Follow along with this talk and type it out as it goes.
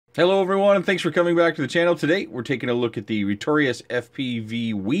Hello everyone, and thanks for coming back to the channel. Today we're taking a look at the Retorius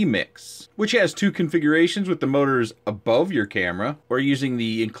FPV WeeMix, which has two configurations with the motors above your camera, or using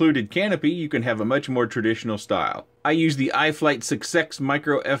the included canopy you can have a much more traditional style. I use the iflight succex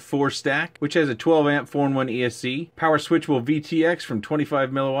Micro F4 stack, which has a 12 amp 4-in-1 ESC, power switchable VTX from 25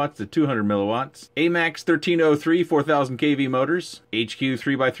 milliwatts to 200 milliwatts, Amax 1303 4000 kV motors, HQ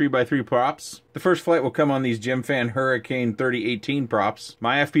 3x3x3 props. The first flight will come on these Gemfan Hurricane 3018 props.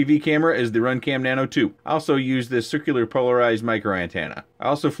 My FPV camera is the RunCam Nano 2. I also use this circular polarized micro antenna. I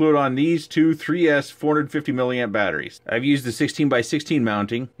also flew it on these two 3S 450 milliamp batteries. I've used the 16x16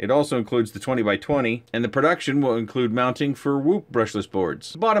 mounting. It also includes the 20x20, and the production will include mounting for Whoop brushless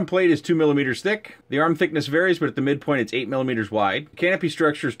boards. The bottom plate is 2 millimeters thick. The arm thickness varies, but at the midpoint it's 8 millimeters wide. The canopy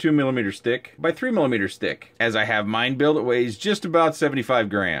structure is 2 millimeters thick by 3 millimeters thick. As I have mine built, it weighs just about 75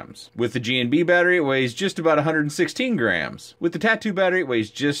 grams. With the GNB battery, it weighs just about 116 grams. With the Tattoo battery, it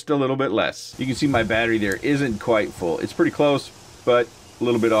weighs just a little bit less. You can see my battery there isn't quite full. It's pretty close, but a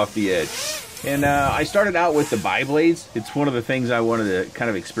little bit off the edge. And I started out with the bi-blades. It's one of the things I wanted to kind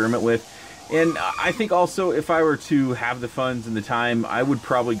of experiment with. And I think also if I were to have the funds and the time, I would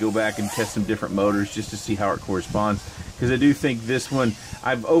probably go back and test some different motors just to see how it corresponds. Because I do think this one,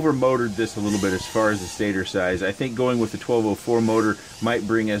 I've over-motored this a little bit as far as the stator size. I think going with the 1204 motor might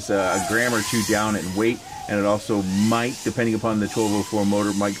bring us a gram or two down in weight. And it also might, depending upon the 1204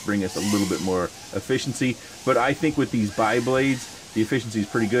 motor, might bring us a little bit more efficiency. But I think with these bi-blades, the efficiency is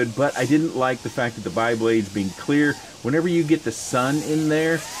pretty good. But I didn't like the fact that the bi-blades being clear, whenever you get the sun in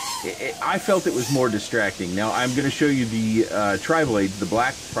there, I felt it was more distracting. Now I'm going to show you the tri-blades, the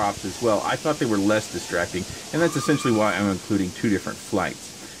black props as well. I thought they were less distracting, and that's essentially why I'm including two different flights.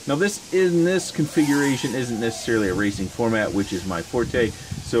 Now this in this configuration isn't necessarily a racing format, which is my forte,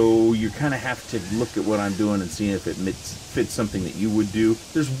 so you kind of have to look at what I'm doing and see if it fits something that you would do.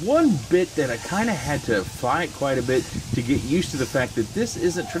 There's one bit that I kind of had to fight quite a bit to get used to the fact that this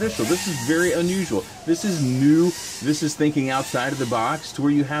isn't traditional. This is very unusual. This is new. This is thinking outside of the box to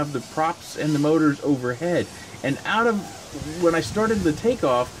where you have the props and the motors overhead. And when I started the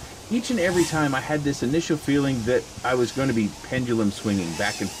takeoff, each and every time I had this initial feeling that I was going to be pendulum swinging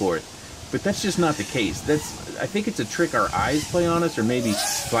back and forth. But that's just not the case. I think it's a trick our eyes play on us, or maybe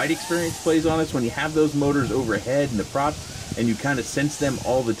flight experience plays on us when you have those motors overhead and the props, and you kind of sense them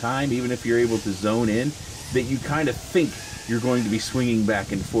all the time, even if you're able to zone in, that you kind of think you're going to be swinging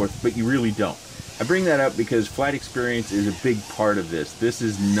back and forth, but you really don't. I bring that up because flight experience is a big part of this. This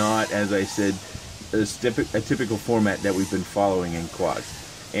is not, as I said, a typical format that we've been following in quads.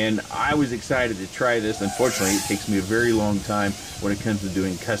 And I was excited to try this. Unfortunately, it takes me a very long time when it comes to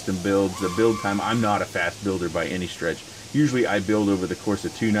doing custom builds. The build time, I'm not a fast builder by any stretch. Usually I build over the course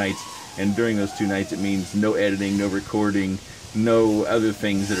of 2 nights, and during those 2 nights it means no editing, no recording, no other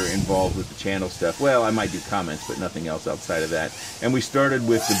things that are involved with the channel stuff. Well, I might do comments, but nothing else outside of that. And we started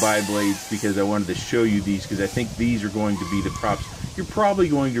with the bi-blades because I wanted to show you these, because I think these are going to be the props you're probably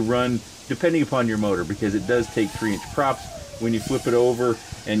going to run depending upon your motor, because it does take 3-inch props. When you flip it over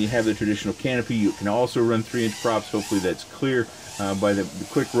and you have the traditional canopy, you can also run 3-inch props. Hopefully that's clear by the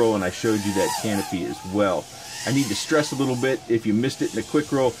quick roll, and I showed you that canopy as well. I need to stress a little bit, if you missed it in the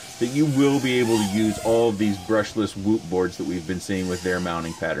quick roll, that you will be able to use all of these brushless Whoop boards that we've been seeing with their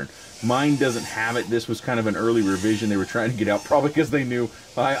mounting pattern. Mine doesn't have it. This was kind of an early revision they were trying to get out, probably because they knew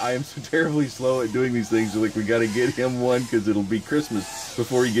I am so terribly slow at doing these things. They're like, we got to get him one because it'll be Christmas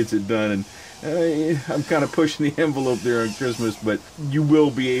before he gets it done. And I'm kind of pushing the envelope there on Christmas, but you will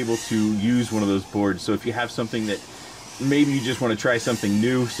be able to use one of those boards. So if you have something that maybe you just want to try something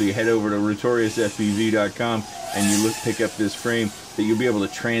new, so you head over to RotorGeeks.com and you pick up this frame, that you'll be able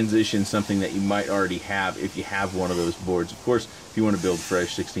to transition something that you might already have if you have one of those boards. Of course, if you want to build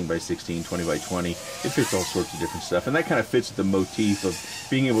fresh 16x16, 20x20, it fits all sorts of different stuff, and that kind of fits the motif of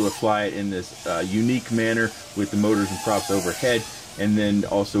being able to fly it in this unique manner with the motors and props overhead, and then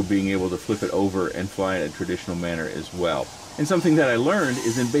also being able to flip it over and fly in a traditional manner as well. And something that I learned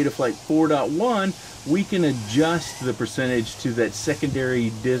is in Betaflight 4.1, we can adjust the percentage to that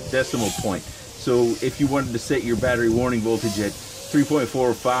secondary decimal point. So if you wanted to set your battery warning voltage at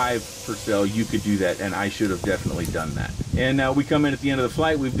 3.45 per cell, you could do that, and I should have definitely done that. And now we come in at the end of the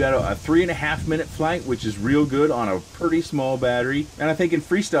flight. We've got a 3.5 minute flight, which is real good on a pretty small battery. And I think in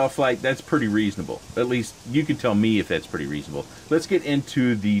freestyle flight, that's pretty reasonable. At least you can tell me if that's pretty reasonable. Let's get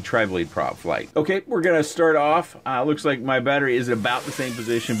into the tri-blade prop flight. Okay, we're gonna start off. Looks like my battery is about the same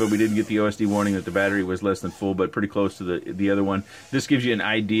position, but we didn't get the OSD warning that the battery was less than full, but pretty close to the other one. This gives you an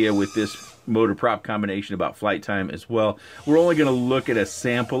idea with this motor prop combination about flight time as well. We're only going to look at a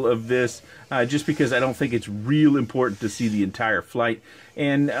sample of this just because I don't think it's real important to see the entire flight.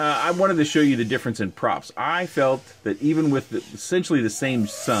 And I wanted to show you the difference in props. I felt that even with essentially the same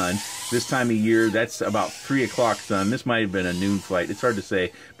sun this time of year, that's about 3 o'clock sun. This might have been a noon flight. It's hard to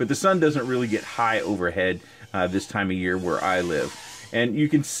say. But the sun doesn't really get high overhead this time of year where I live. And you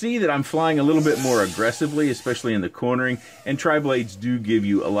can see that I'm flying a little bit more aggressively, especially in the cornering. And tri-blades do give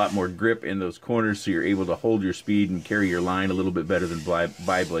you a lot more grip in those corners, so you're able to hold your speed and carry your line a little bit better than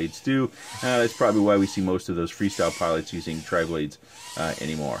bi-blades do. That's probably why we see most of those freestyle pilots using tri-blades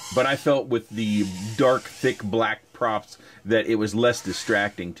anymore. But I felt with the dark, thick black props that it was less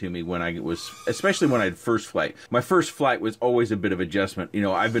distracting to me when I was, especially when I had first flight. My first flight was always a bit of adjustment. You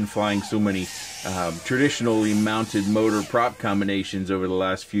know, I've been flying so many traditionally mounted motor prop combinations over the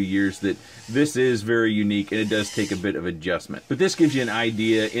last few years that this is very unique, and it does take a bit of adjustment. But this gives you an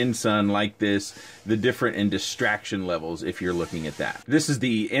idea in sun like this, the different in distraction levels if you're looking at that. This is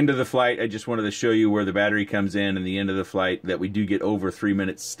the end of the flight. I just wanted to show you where the battery comes in and the end of the flight, that we do get over 3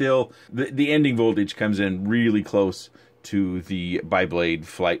 minutes still. The ending voltage comes in really close to the bi-blade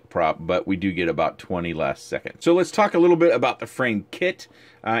flight prop, but we do get about 20 last second. So let's talk a little bit about the frame kit.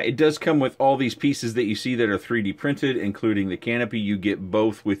 It does come with all these pieces that you see that are 3D printed, including the canopy. You get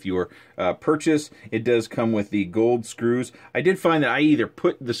both with your purchase. It does come with the gold screws. I did find that I either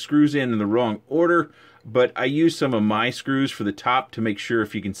put the screws in the wrong order, but I used some of my screws for the top to make sure,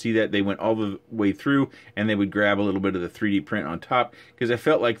 if you can see that, they went all the way through and they would grab a little bit of the 3D print on top, because I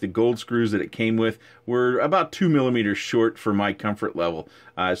felt like the gold screws that it came with were about 2 millimeters short for my comfort level.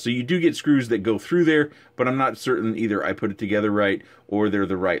 So you do get screws that go through there, but I'm not certain either I put it together right or they're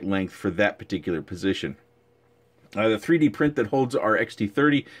the right length for that particular position. The 3D print that holds our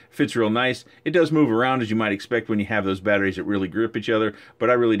XT30 fits real nice. It does move around, as you might expect when you have those batteries that really grip each other, but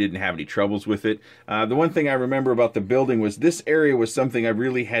I really didn't have any troubles with it. The one thing I remember about the building was this area was something I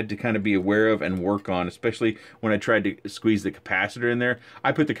really had to kind of be aware of and work on, especially when I tried to squeeze the capacitor in there.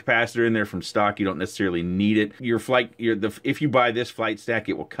 I put the capacitor in there from stock. You don't necessarily need it. If you buy this flight stack,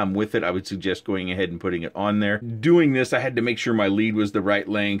 it will come with it. I would suggest going ahead and putting it on there. Doing this, I had to make sure my lead was the right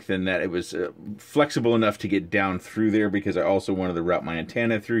length and that it was flexible enough to get down through there, because I also wanted to route my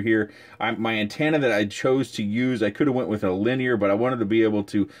antenna through here. My antenna that I chose to use, I could have went with a linear, but I wanted to be able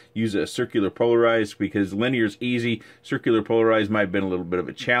to use a circular polarized, because linear is easy. Circular polarized might have been a little bit of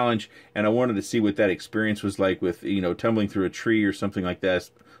a challenge, and I wanted to see what that experience was like with, you know, tumbling through a tree or something like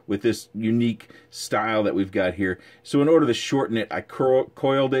that with this unique style that we've got here. So in order to shorten it, I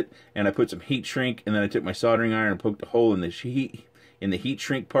coiled it and I put some heat shrink, and then I took my soldering iron and poked a hole in the heat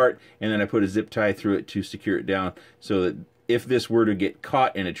shrink part, and then I put a zip tie through it to secure it down, so that if this were to get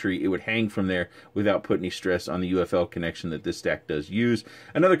caught in a tree, it would hang from there without putting any stress on the UFL connection that this stack does use.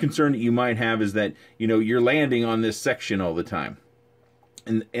 Another concern that you might have is that, you know, you're landing on this section all the time,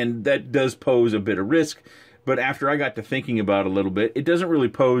 and that does pose a bit of risk. But after I got to thinking about it a little bit, it doesn't really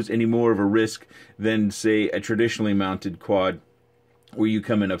pose any more of a risk than, say, a traditionally mounted quad where you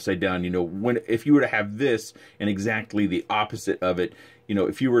come in upside down. You know, if you were to have this and exactly the opposite of it, you know,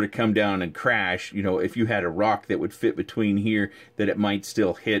 if you were to come down and crash, you know, if you had a rock that would fit between here, that it might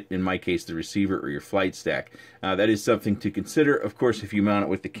still hit, in my case, the receiver or your flight stack. That is something to consider. Of course, if you mount it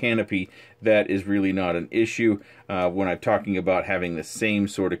with the canopy, that is really not an issue. When I'm talking about having the same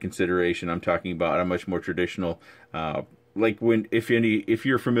sort of consideration, I'm talking about a much more traditional, like if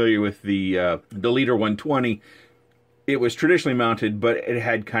you're familiar with the Leader 120, it was traditionally mounted, but it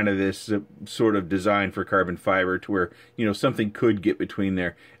had kind of this sort of design for carbon fiber to where, you know, something could get between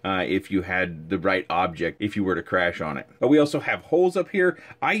there if you had the right object, if you were to crash on it. But we also have holes up here.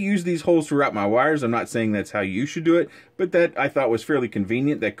 I use these holes to route my wires. I'm not saying that's how you should do it, but that I thought was fairly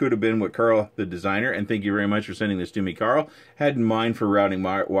convenient. That could have been what Carl, the designer, and thank you very much for sending this to me, Carl, had in mind for routing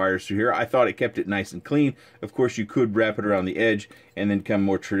my wires through here. I thought it kept it nice and clean. Of course, you could wrap it around the edge and then come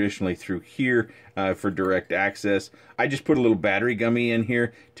more traditionally through here for direct access. I just put a little battery gummy in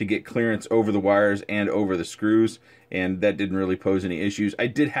here to get clearance over the wires and over the screws, and that didn't really pose any issues. I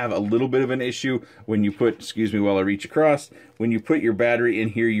did have a little bit of an issue when you put, excuse me while I reach across, when you put your battery in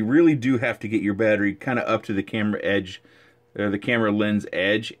here, you really do have to get your battery kind of up to the camera edge, the camera lens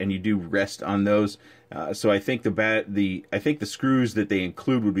edge, and you do rest on those. So I think the screws that they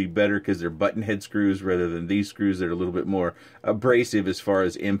include would be better, because they're button head screws rather than these screws that are a little bit more abrasive as far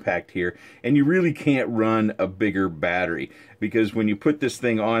as impact here. And you really can't run a bigger battery, because when you put this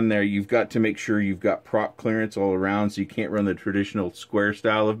thing on there, you've got to make sure you've got prop clearance all around, so you can't run the traditional square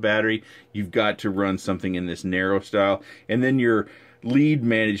style of battery. You've got to run something in this narrow style, and then your lead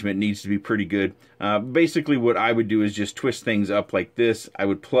management needs to be pretty good. Basically what I would do is just twist things up like this. I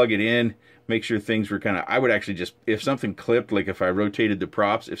would plug it in, make sure things were kind of, I would actually just, if something clipped, like if I rotated the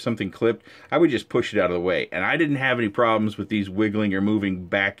props, if something clipped, I would just push it out of the way. And I didn't have any problems with these wiggling or moving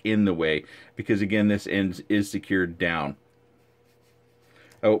back in the way, because again, this end is secured down.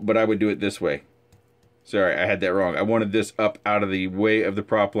 Oh, but I would do it this way. Sorry, I had that wrong. I wanted this up out of the way of the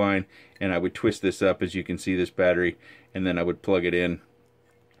prop line, and I would twist this up, as you can see, this battery, and then I would plug it in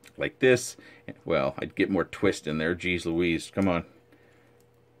like this. Well, I'd get more twist in there. Geez Louise, come on.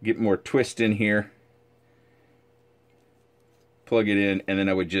 Get more twist in here. Plug it in, and then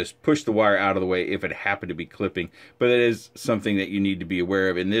I would just push the wire out of the way if it happened to be clipping. But that is something that you need to be aware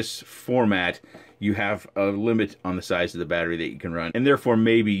of. In this format, you have a limit on the size of the battery that you can run, and therefore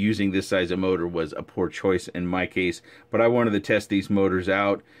maybe using this size of motor was a poor choice in my case. But I wanted to test these motors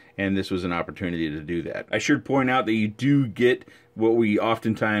out, and this was an opportunity to do that. I should point out that you do get what we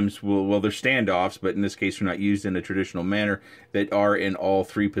oftentimes will, well, they're standoffs, but in this case they're not used in a traditional manner, that are in all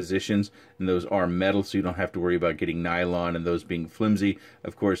three positions, and those are metal, so you don't have to worry about getting nylon and those being flimsy.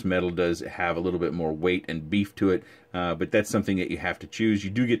 Of course, metal does have a little bit more weight and beef to it, but that's something that you have to choose.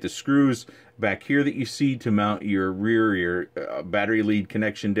 You do get the screws back here that you see to mount your rear, your battery lead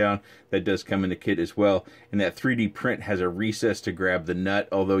connection down. That does come in the kit as well, and that 3D print has a recess to grab the nut,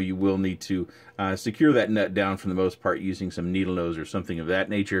 although you will need to secure that nut down for the most part using some needle nose or something of that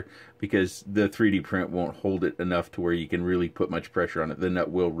nature, because the 3D print won't hold it enough to where you can really put much pressure on it. The nut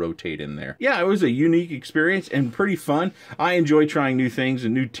will rotate in there. Yeah, it was a unique experience and pretty fun. I enjoy trying new things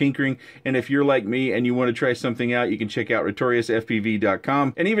and new tinkering, and if you're like me and you want to try something out, you can check out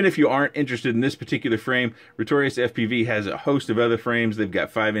RotoriusFPV.com. And even if you aren't interested in this particular frame, Rotorius FPV has a host of other frames. They've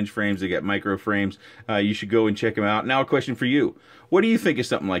got 5-inch frames, they got micro frames. You should go and check them out. Now a question for you. What do you think of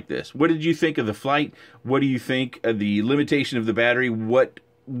something like this? What did you think of the flight? What do you think of the limitation of the battery? What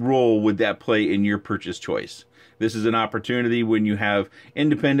role would that play in your purchase choice? This is an opportunity when you have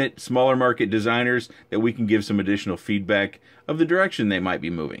independent, smaller market designers that we can give some additional feedback of the direction they might be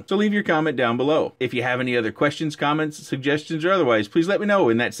moving. So leave your comment down below. If you have any other questions, comments, suggestions, or otherwise, please let me know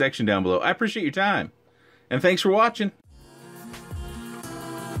in that section down below. I appreciate your time. And thanks for watching.